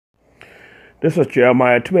This is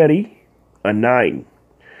Jeremiah 20:9.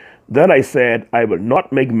 Then I said, I will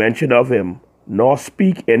not make mention of him, nor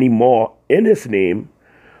speak any more in his name,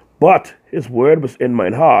 but his word was in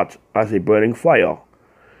mine heart as a burning fire,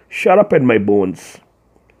 shut up in my bones.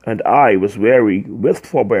 And I was weary with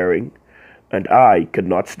forbearing, and I could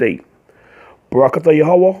not stay. Barakatah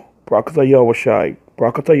Yahawah, Barakatah Yahweh Shai,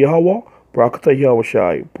 Barakatah Yahawah, Barakatah Yahweh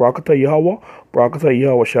Shai, Barakatah Yahawah, Barakatah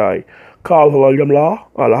Yahweh Shai. Kal halal yamla,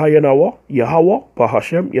 Alahayanawa, Yahawah,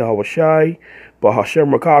 Bahashem, Yahweh Shai,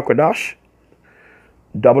 Bahashem Rakah Kradash.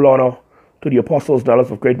 Double honor to the apostles,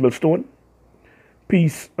 dollars of Great Millstone.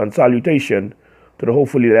 Peace and salutation to the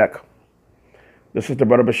hopefully elect. This is the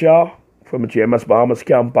Brother Bashar from the GMS Bahamas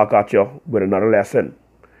camp back at you with another lesson.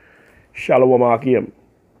 Shalom Akim.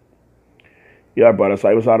 Yeah, brothers,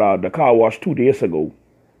 I was at the car wash 2 days ago,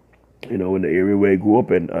 in the area where I grew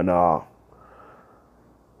up in, and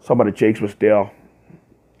some of the jakes was there,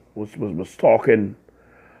 was talking,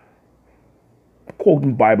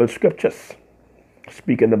 quoting Bible scriptures,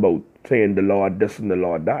 speaking about saying the Lord this and the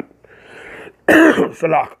Lord that. So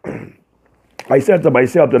I said to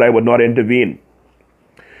myself that I would not intervene,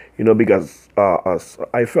 because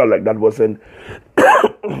I felt like that wasn't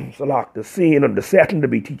the scene and the setting to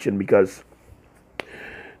be teaching, because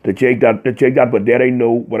the jake that were there, I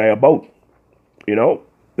know what I about.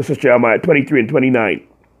 This is Jeremiah 23:29.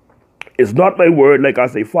 Is not my word like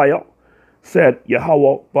as a fire, said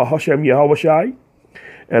Yahweh, Bahashem Yahweh Shai,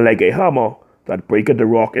 and like a hammer that breaketh the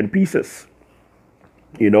rock in pieces.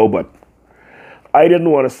 But I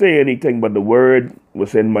didn't want to say anything, but the word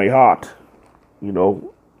was in my heart,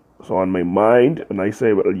 so on my mind, and I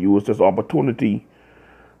say, well, I'll use this opportunity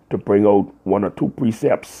to bring out one or two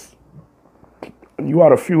precepts. And you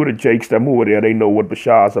had a few of the jakes that move over there, they know what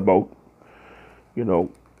Bashar is about,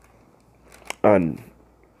 and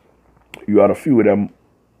you had a few of them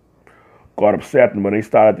got upset, and when I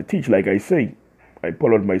started to teach, like I say, I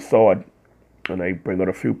pull out my sword and I bring out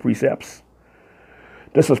a few precepts.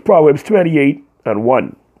 This is Proverbs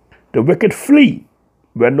 28:1. The wicked flee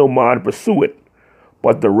when no man pursue it,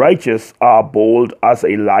 but the righteous are bold as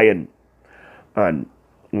a lion. And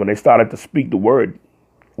when I started to speak the word,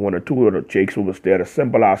 one or two of the jakes who was there, the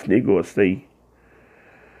simple ass Negroes, they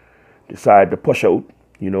decided to push out.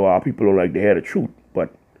 Our people don't like to hear the truth,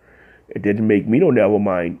 but it didn't make me no never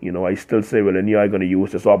mind. I still say, well, and I'm going to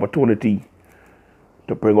use this opportunity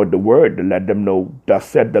to bring out the word, to let them know, thus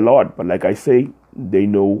said the Lord. But like I say, they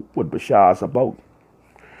know what Bashar is about.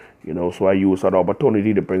 So I use that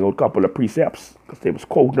opportunity to bring out a couple of precepts, because they was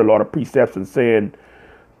quoting a lot of precepts and saying,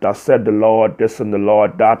 thus said the Lord, this and the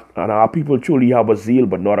Lord that. And our people truly have a zeal,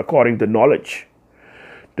 but not according to knowledge.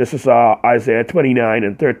 This is Isaiah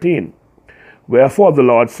 29:13. Wherefore the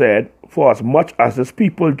Lord said, for as much as this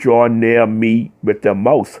people draw near me with their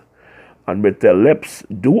mouth, and with their lips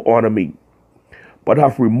do honor me, but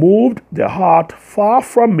have removed their heart far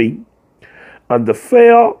from me, and their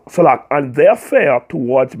fear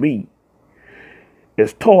towards me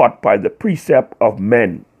is taught by the precept of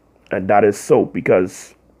men. And that is so,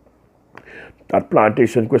 because that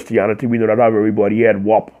plantation Christianity, we know that everybody had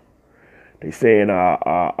WAP. They saying,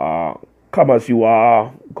 come as you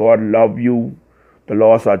are, God love you, the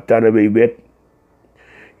laws are done away with.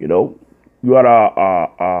 You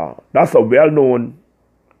are that's a well-known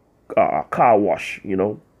car wash.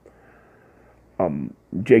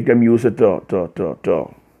 Jake them use it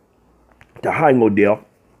to hang out there.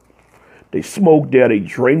 They smoke there, they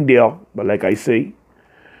drink there. But like I say,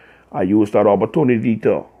 I use that opportunity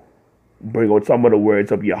to bring out some of the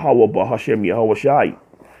words of Yahawah, Bahashem, Yahweh Shai.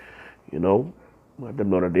 Let them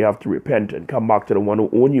know that they have to repent and come back to the one who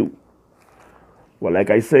own you. Well, like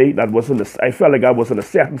I say, I felt like I wasn't a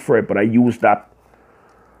setting for it, but I used that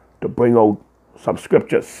to bring out some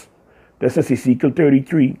scriptures. This is Ezekiel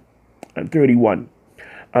 33:31.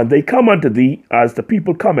 And they come unto thee as the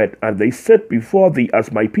people cometh, and they sit before thee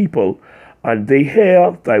as my people, and they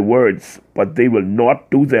hear thy words, but they will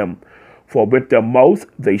not do them. For with their mouth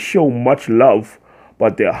they show much love,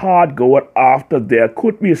 but their heart goeth after their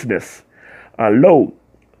covetousness. And lo,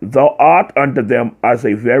 thou art unto them as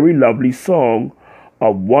a very lovely song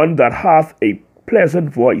of one that hath a pleasant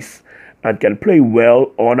voice, and can play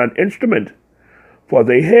well on an instrument. For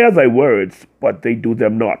they hear thy words, but they do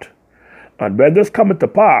them not. And when this cometh to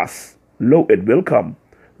pass, lo, it will come,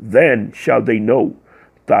 then shall they know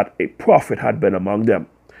that a prophet had been among them.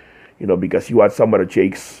 Because you had some of the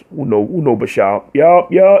jakes who know Bashar. Yeah,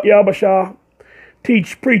 Bashar.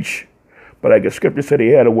 Teach, preach. But like the scripture said, they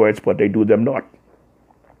hear the words, but they do them not.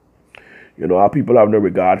 Our people have no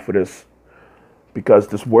regard for this.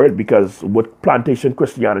 Because what plantation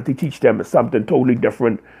Christianity teach them is something totally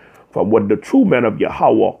different from what the true men of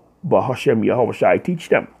Yahawah, Bahashem Yahweh Shai teach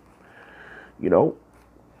them. You know,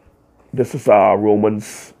 this is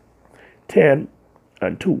Romans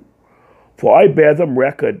 10:2. For I bear them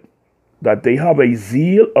record that they have a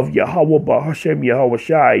zeal of Yahweh Bahashem Yahweh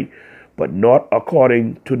Shai, but not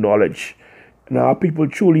according to knowledge. Now, people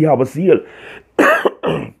truly have a zeal.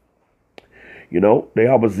 You know, they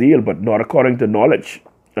have a zeal, but not according to knowledge.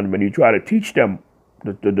 And when you try to teach them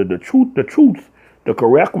the truth, the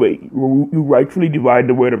correct way, you rightfully divide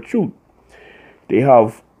the word of truth, they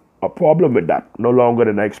have a problem with that. No longer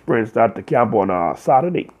than I experienced that at the camp on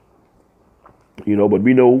Saturday. You know, but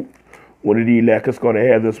we know one of the elect is going to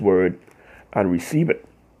hear this word and receive it.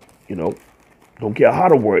 You know, don't care how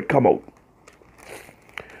the word come out.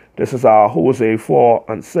 This is Hosea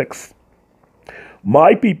 4:6.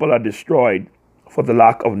 My people are destroyed for the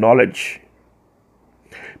lack of knowledge.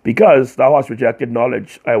 Because thou hast rejected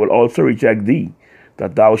knowledge, I will also reject thee,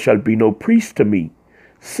 that thou shalt be no priest to me.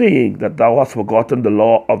 Seeing that thou hast forgotten the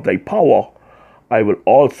law of thy power, I will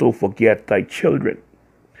also forget thy children.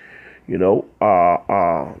 You know,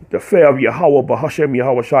 the fear of Yahawah, Bahashem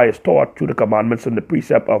Yahweh Shai, is taught through the commandments and the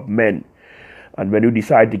precept of men. And when you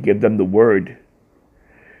decide to give them the word,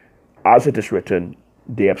 as it is written,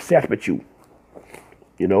 they upset with you.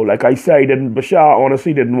 You know, like I said, Bashar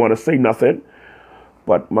honestly didn't want to say nothing.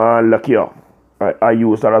 But man, look here, I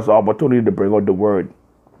used that as an opportunity to bring out the word.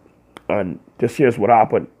 And this here's what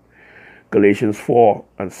happened. Galatians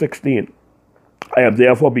 4:16. I have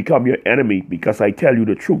therefore become your enemy because I tell you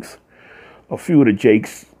the truth. A few of the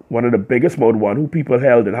Jakes, one of the biggest mode one, who people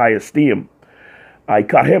held in high esteem, I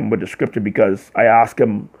cut him with the scripture because I asked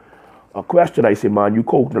him a question. I said, man, you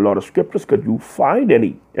quoting a lot of scriptures. Could you find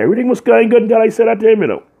any? Everything was going good until I said that to him,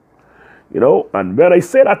 You know, and when I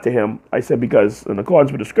said that to him, I said, because in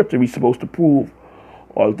accordance with the scripture, we're supposed to prove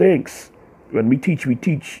all things. When we teach,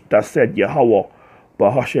 that said Yahawah,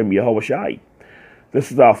 Bahashem Yahweh Shai.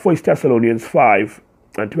 This is our 1 Thessalonians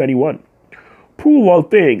 5:21. Prove all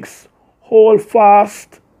things, hold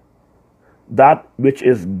fast that which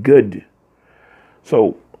is good.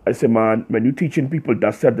 So I say, man, when you're teaching people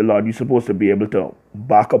that said the Lord, you're supposed to be able to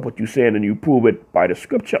back up what you're saying and you prove it by the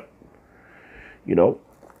scripture. You know?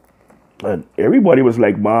 And everybody was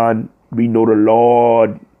like, man, we know the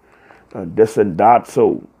Lord and this and that.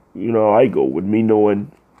 So, you know, I go with me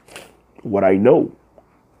knowing what I know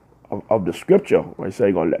of the scripture. I say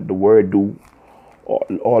I'm going to let the word do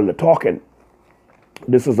all the talking.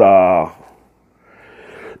 This is 1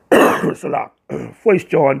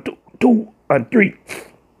 John 2:3.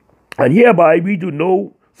 And hereby we do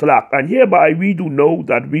know,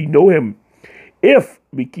 that we know him, if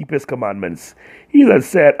we keep his commandments. He that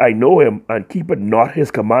said, I know him, and keepeth not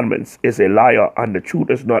his commandments, is a liar, and the truth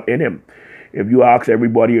is not in him. If you ask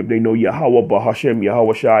everybody if they know Yahawah, Bahashem,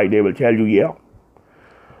 Yahweh Shai, they will tell you, yeah.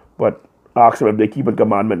 But ask them if they keep the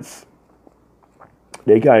commandments.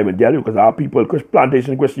 They can't even tell you, because our people,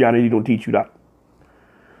 plantation Christianity, don't teach you that.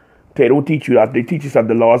 They don't teach you that. They teach us that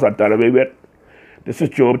the laws are done away with. This is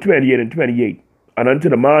Job 28:28. And unto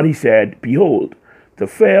the man he said, behold, the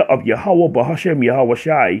fear of Yahawah, Bahashem, Yahweh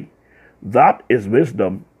Shai, that is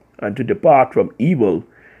wisdom, and to depart from evil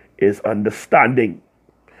is understanding.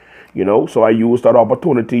 You know, so I used that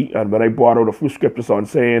opportunity, and when I brought out a few scriptures on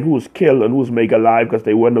saying who's killed and who's made alive because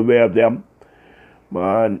they weren't aware of them,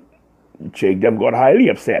 man, them got highly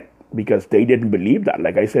upset because they didn't believe that.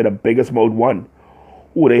 Like I said, the biggest mouth one,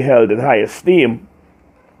 who they held in high esteem,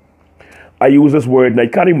 I use this word, and I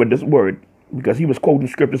cut him with this word because he was quoting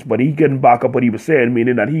scriptures, but he couldn't back up what he was saying,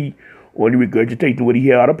 meaning that he only regurgitated what he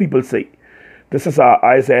heard other people say. This is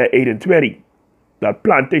Isaiah 8:20, that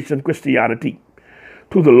plantation Christianity,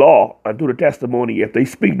 to the law and to the testimony, if they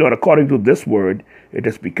speak not according to this word, it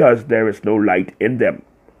is because there is no light in them.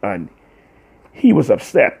 And he was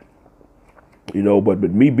upset, you know, but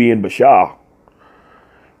with me being Bashar,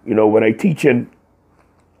 you know, when I teaching,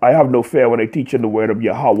 I have no fear when I teaching the word of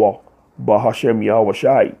Yahawah, Bahashem Yahweh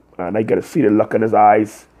Shai, and I got to see the look in his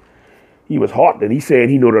eyes. He was hot, and he saying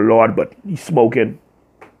he know the Lord, but he's smoking.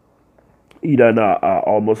 He done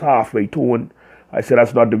almost halfway to him. I said,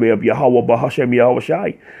 that's not the way of Yahawah, Bahashem Yahweh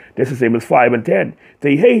Shai. This is Amos 5:10.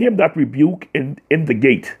 They hate him that rebuke in the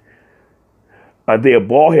gate, and they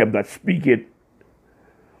abhor him that speak it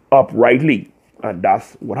uprightly. And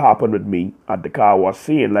that's what happened with me at the car was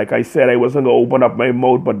seeing. Like I said, I wasn't going to open up my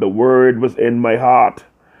mouth, but the word was in my heart.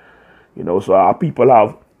 You know, so our people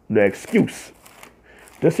have no excuse.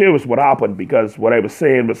 This here was what happened because what I was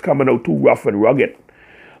saying was coming out too rough and rugged.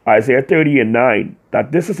 Isaiah 30:9,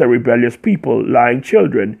 that this is a rebellious people, lying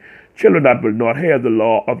children that will not hear the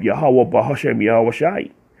law of Yahawah, Bahashem, Yahweh Shai.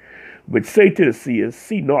 which say to the seers,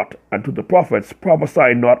 see not, and to the prophets,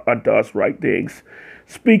 prophesy not unto us right things,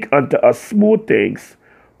 speak unto us smooth things,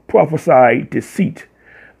 prophesy deceit.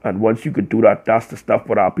 And once you could do that, that's the stuff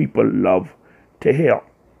what our people love to hear.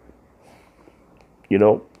 You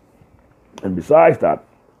know? And besides that,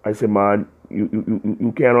 I say, man,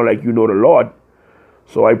 you cannot like you know the Lord.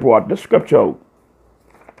 So I brought the scripture out.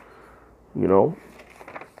 You know?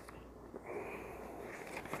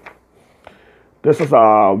 This is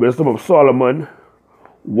Wisdom of Solomon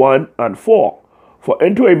 1 and 4. For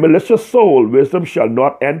into a malicious soul wisdom shall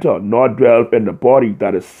not enter, nor dwell in the body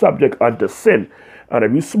that is subject unto sin. And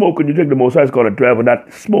if you smoke and you drink, the Most High is going to dwell in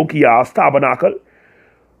that smoky ass tabernacle.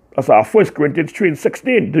 That's our 1 Corinthians 3 and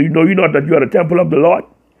 16. Do you know not that you are the temple of the Lord?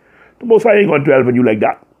 The Most High ain't going to dwell in you like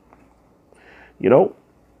that. You know?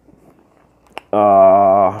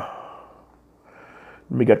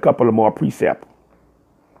 Let me get a couple of more precepts.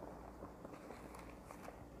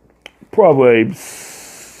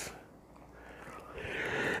 Proverbs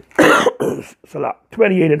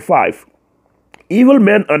 28 and 5. Evil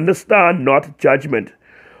men understand not judgment,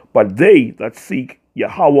 but they that seek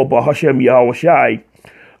YAHAWAH Bahashem Yahawashi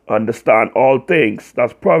understand all things.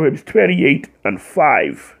 That's Proverbs 28 and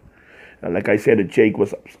 5. And like I said, Jake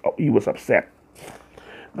was upset.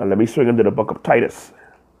 Now let me swing into the book of Titus.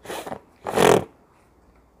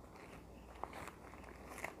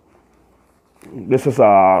 This is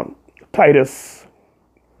Titus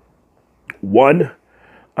 1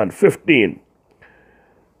 and 15.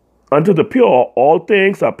 Unto the pure all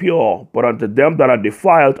things are pure, but unto them that are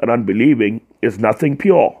defiled and unbelieving is nothing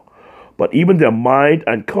pure. But even their mind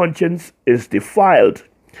and conscience is defiled.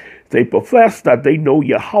 They profess that they know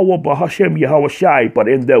YAHAWAH Bahashem Yahawashi, but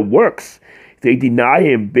in their works they deny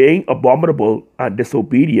him, being abominable and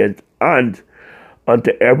disobedient, and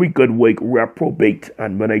unto every good work reprobate.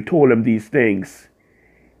 And when I told him these things,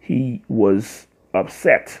 he was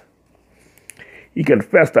upset. He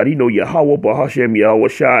confessed that he know YAHAWAH Bahashem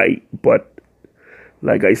Yahawashi, but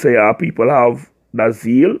like I say, our people have that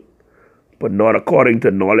zeal, but not according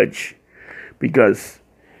to knowledge, because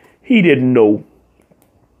he didn't know.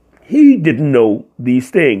 He didn't know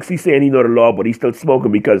these things. He's saying he know the law, but he's still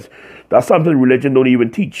smoking, because that's something religion don't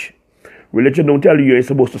even teach. Religion don't tell you ain't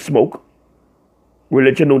supposed to smoke.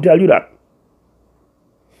 Religion don't tell you that.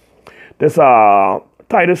 This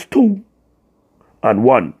Titus 2 and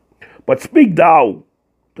 1. But speak thou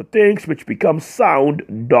the things which become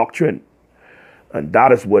sound doctrine. And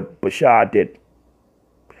that is what Bashar did.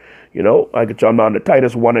 You know, I could jump down to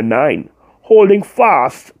Titus 1 and 9. Holding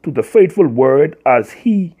fast to the faithful word as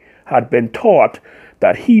he had been taught,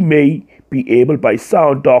 that he may be able by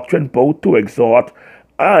sound doctrine both to exhort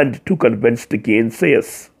and to convince the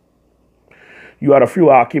gainsayers. You had a few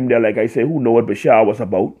Hakim there, like I say, who know what Bashar was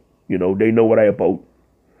about. You know, they know what I about.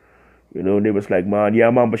 You know, they was like, man, yeah,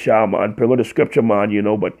 man, Bashar, man, bring out the scripture, man, you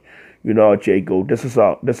know, but, you know, Jacob, this is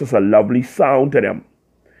a lovely sound to them.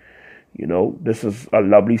 You know, this is a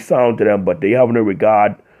lovely sound to them, but they have no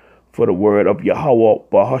regard for the word of YAHAWAH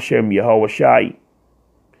Bahashem Yahawashi.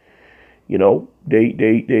 You know,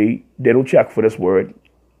 they don't check for this word.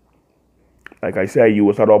 Like I said, you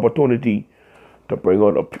was an opportunity to bring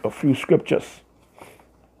out a few scriptures.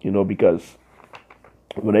 You know, because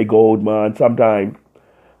when I go out, man, sometimes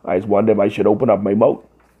I just wonder if I should open up my mouth,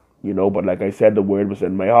 you know, but like I said, the word was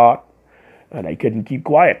in my heart, and I couldn't keep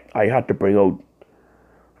quiet. I had to bring out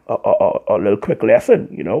a little quick lesson,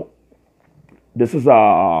 you know. This is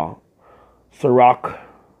Sirach.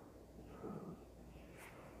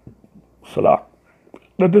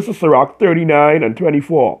 This is Sirach 39 and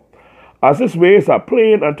 24. As his ways are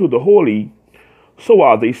plain unto the holy, so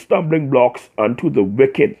are they stumbling blocks unto the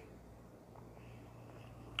wicked.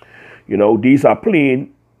 You know, these are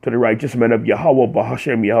plain to the righteous men of YAHAWAH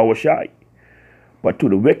Bahashem Yahawashi. But to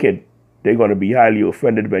the wicked, they're going to be highly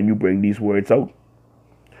offended when you bring these words out.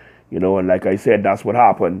 You know, and like I said, that's what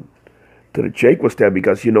happened to the Jake was there,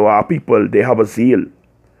 because, you know, our people, they have a zeal.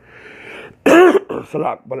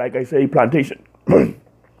 But like I say, plantation.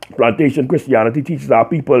 Plantation Christianity teaches our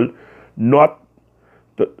people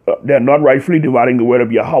they're not rightfully dividing the word of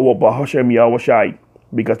YAHAWAH Bahashem Yahawashi,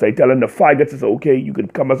 because they telling the faggots it's okay. You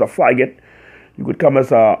could come as a faggot. You could come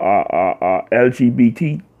as a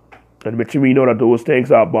LGBT, and which we know that those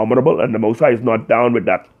things are abominable, and the Most High is not down with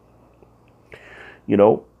that. You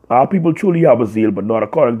know, our people truly have a zeal, but not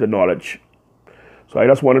according to knowledge. So I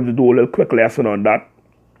just wanted to do a little quick lesson on that.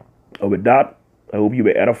 And with that, I hope you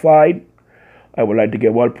were edified. I would like to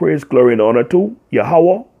give all praise, glory, and honor to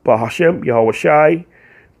YAHAWAH Bahashem Yahawashi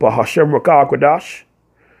Bahashem Rakah Kodash.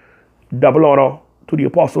 Double honor to the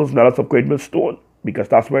apostles and others of Great Millstone, because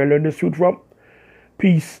that's where I learned this truth from.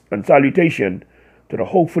 Peace and salutation to the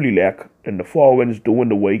hopeful elect and the followers doing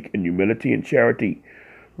the work in humility and charity,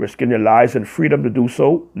 risking their lives and freedom to do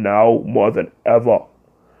so now more than ever.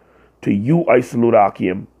 To you I salute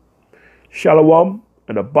Akim. Shalom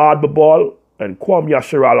and Abad Babal and Kwam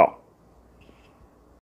Yasharallah.